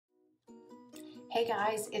Hey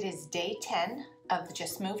guys, it is day 10 of the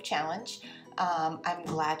Just Move Challenge. I'm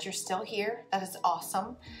glad you're still here. That is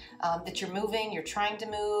awesome that you're moving, you're trying to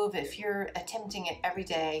move. If you're attempting it every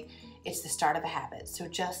day, it's the start of a habit. So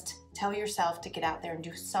just tell yourself to get out there and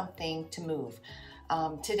do something to move.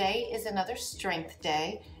 Today is another strength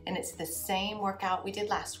day, and it's the same workout we did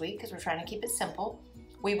last week because we're trying to keep it simple.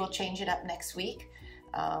 We will change it up next week.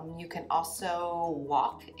 You can also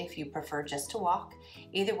walk if you prefer just to walk.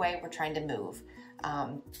 Either way, we're trying to move.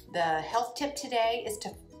 The health tip today is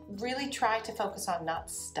to really try to focus on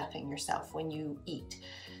not stuffing yourself when you eat.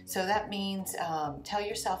 So that means tell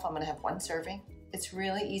yourself, I'm going to have one serving. It's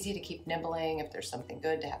really easy to keep nibbling if there's something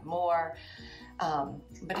good to have more.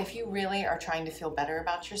 But if you really are trying to feel better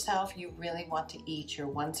about yourself, you really want to eat your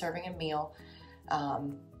one serving a meal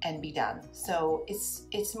and be done. So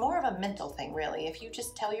it's more of a mental thing, really. If you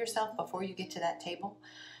just tell yourself before you get to that table,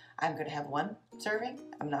 I'm going to have one serving,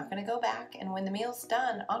 I'm not going to go back, and when the meal's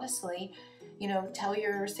done, honestly, tell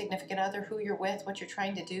your significant other who you're with, what you're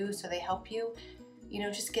trying to do, so they help you.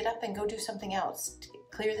 Just get up and go do something else.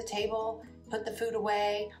 Clear the table, put the food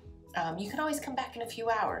away. You can always come back in a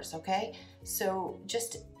few hours, okay? So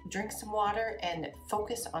just drink some water and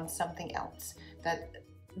focus on something else.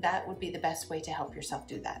 That would be the best way to help yourself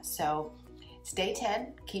do that. So it's day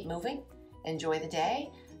 10, keep moving, enjoy the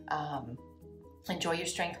day, enjoy your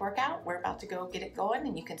strength workout. We're about to go get it going,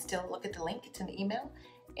 and you can still look at the link, it's in the email,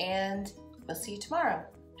 and we'll see you tomorrow.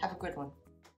 Have a good one.